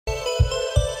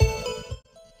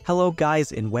Hello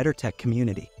guys in WEDERtech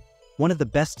community. One of the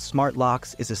best smart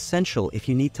locks is essential if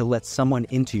you need to let someone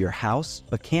into your house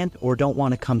but can't or don't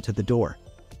want to come to the door.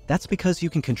 That's because you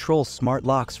can control smart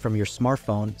locks from your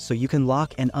smartphone, so you can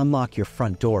lock and unlock your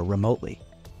front door remotely.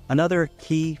 Another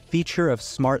key feature of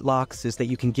smart locks is that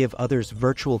you can give others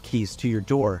virtual keys to your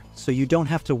door, so you don't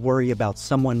have to worry about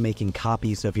someone making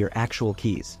copies of your actual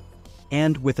keys.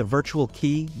 And with a virtual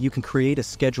key, you can create a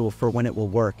schedule for when it will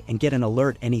work and get an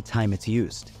alert anytime it's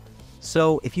used.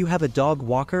 So if you have a dog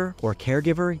walker or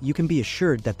caregiver, you can be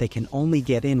assured that they can only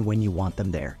get in when you want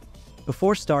them there.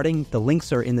 Before starting, the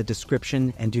links are in the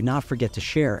description, and do not forget to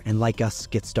share and like us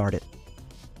get started.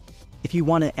 If you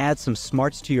want to add some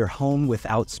smarts to your home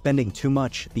without spending too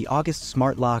much, the August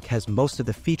Smart Lock has most of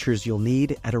the features you'll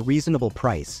need at a reasonable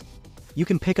price. You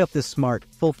can pick up this smart,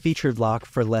 full-featured lock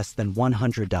for less than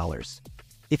 $100.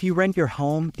 If you rent your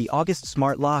home, the August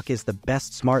Smart Lock is the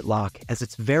best smart lock, as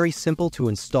it's very simple to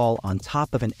install on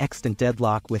top of an extant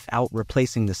deadlock without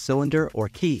replacing the cylinder or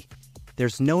key.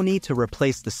 There's no need to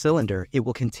replace the cylinder. It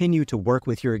will continue to work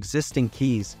with your existing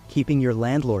keys, keeping your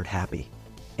landlord happy.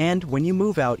 And when you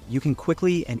move out, you can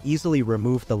quickly and easily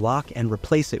remove the lock and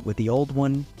replace it with the old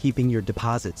one, keeping your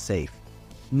deposit safe.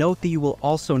 Note that you will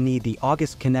also need the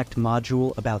August Connect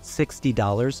module, about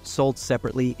 $60, sold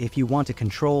separately if you want to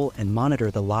control and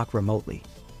monitor the lock remotely.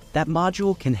 That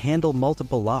module can handle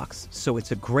multiple locks, so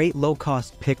it's a great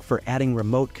low-cost pick for adding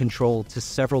remote control to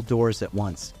several doors at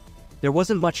once. There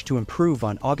wasn't much to improve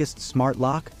on August Smart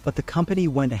Lock, but the company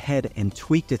went ahead and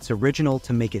tweaked its original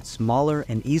to make it smaller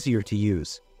and easier to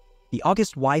use. The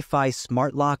August Wi-Fi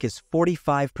Smart Lock is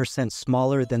 45%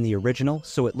 smaller than the original,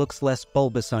 so it looks less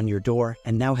bulbous on your door,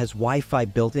 and now has Wi-Fi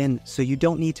built in, so you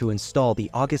don't need to install the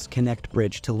August Connect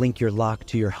bridge to link your lock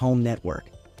to your home network.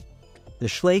 The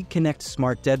Schlage Connect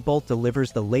Smart Deadbolt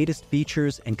delivers the latest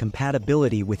features and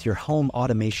compatibility with your home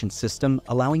automation system,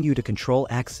 allowing you to control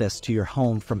access to your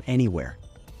home from anywhere.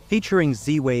 Featuring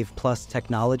Z-Wave Plus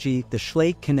technology, the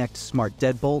Schlage Connect Smart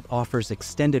Deadbolt offers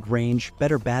extended range,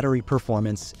 better battery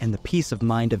performance, and the peace of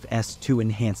mind of S2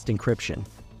 enhanced encryption.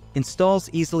 Installs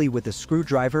easily with a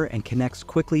screwdriver and connects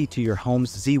quickly to your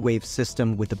home's Z-Wave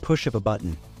system with the push of a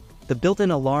button. The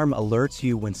built-in alarm alerts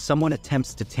you when someone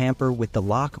attempts to tamper with the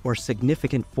lock or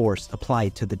significant force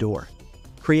applied to the door.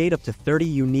 Create up to 30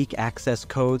 unique access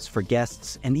codes for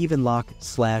guests and even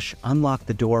lock/unlock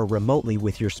the door remotely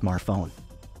with your smartphone.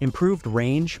 Improved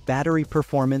range, battery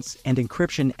performance, and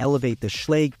encryption elevate the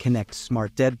Schlage Connect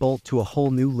Smart Deadbolt to a whole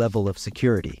new level of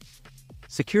security.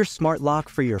 Secure Smart Lock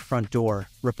for your front door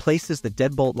replaces the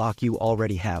deadbolt lock you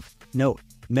already have. Note: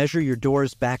 measure your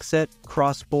door's backset,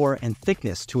 crossbore, and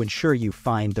thickness to ensure you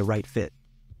find the right fit.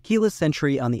 Keyless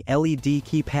entry on the LED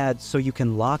keypad, so you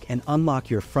can lock and unlock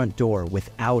your front door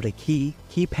without a key.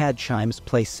 Keypad chimes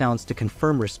play sounds to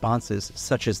confirm responses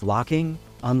such as locking,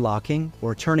 unlocking,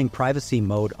 or turning privacy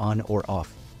mode on or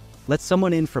off. Let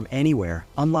someone in from anywhere.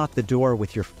 Unlock the door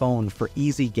with your phone for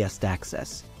easy guest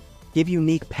access. Give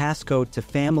unique passcode to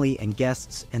family and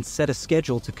guests, and set a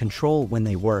schedule to control when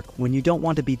they work. When you don't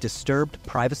want to be disturbed,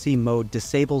 privacy mode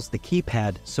disables the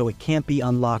keypad so it can't be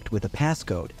unlocked with a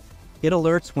passcode. It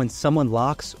alerts when someone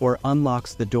locks or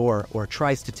unlocks the door or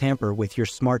tries to tamper with your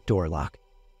smart door lock.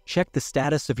 Check the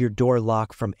status of your door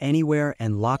lock from anywhere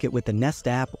and lock it with the Nest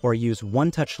app, or use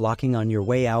one-touch locking on your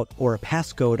way out or a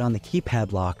passcode on the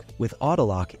keypad lock. With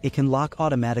AutoLock, it can lock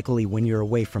automatically when you're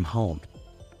away from home.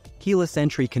 Keyless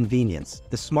entry convenience.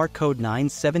 The Smart Code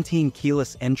 917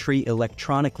 keyless entry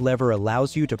electronic lever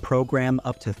allows you to program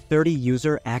up to 30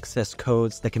 user access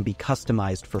codes that can be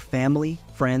customized for family,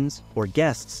 friends, or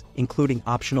guests, including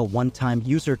optional one-time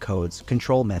user codes.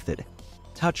 Control method: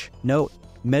 touch. Note: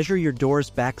 measure your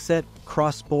door's backset,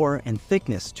 crossbore, and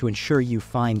thickness to ensure you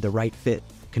find the right fit.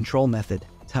 Control method: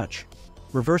 touch.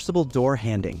 Reversible door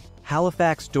handing.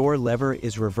 Halifax door lever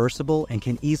is reversible and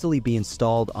can easily be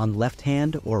installed on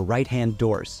left-hand or right-hand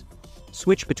doors.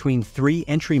 Switch between 3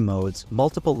 entry modes.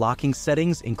 Multiple locking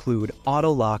settings include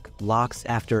auto lock, locks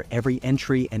after every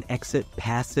entry and exit,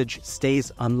 passage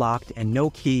stays unlocked and no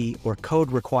key or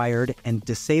code required, and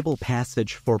disable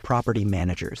passage for property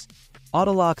managers.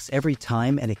 Auto locks every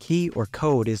time, and a key or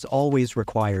code is always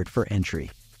required for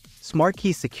entry. Smart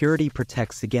Key Security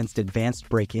protects against advanced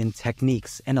break-in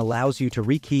techniques and allows you to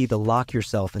rekey the lock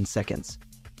yourself in seconds.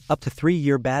 Up to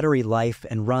 3-year battery life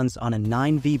and runs on a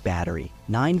 9V battery.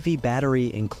 9V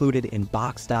battery included in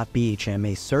box.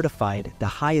 BHMA certified, the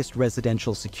highest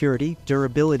residential security,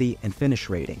 durability, and finish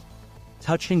rating.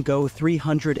 Touch and Go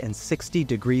 360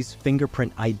 degrees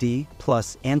fingerprint ID,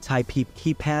 plus anti-peep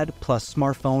keypad, plus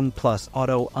smartphone, plus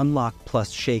auto unlock, plus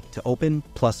shake to open,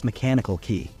 plus mechanical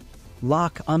key.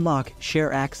 Lock, unlock,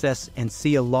 share access, and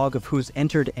see a log of who's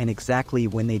entered and exactly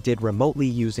when they did remotely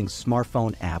using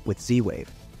smartphone app with Z-Wave.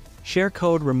 Share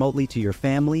code remotely to your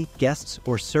family, guests,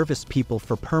 or service people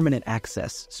for permanent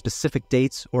access, specific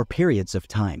dates or periods of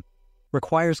time.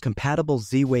 Requires compatible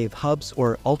Z-Wave hubs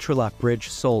or Ultralock bridge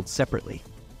sold separately.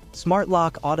 Smart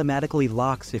Lock automatically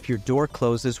locks if your door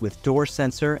closes with door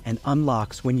sensor and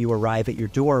unlocks when you arrive at your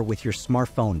door with your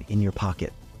smartphone in your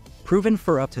pocket. Proven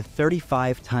for up to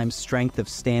 35 times strength of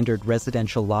standard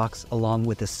residential locks along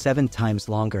with a 7 times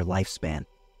longer lifespan.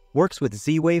 Works with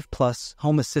Z-Wave Plus,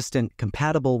 Home Assistant,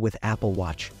 compatible with Apple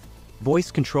Watch. Voice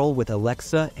control with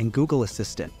Alexa and Google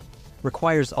Assistant.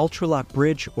 Requires Ultralock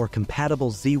bridge or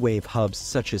compatible Z-Wave hubs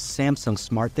such as Samsung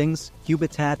SmartThings,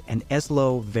 Hubitat, and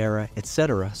Eslo, Vera,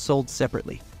 etc. sold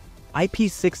separately.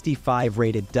 IP65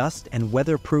 rated dust and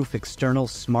weatherproof external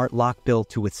smart lock built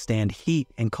to withstand heat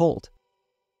and cold.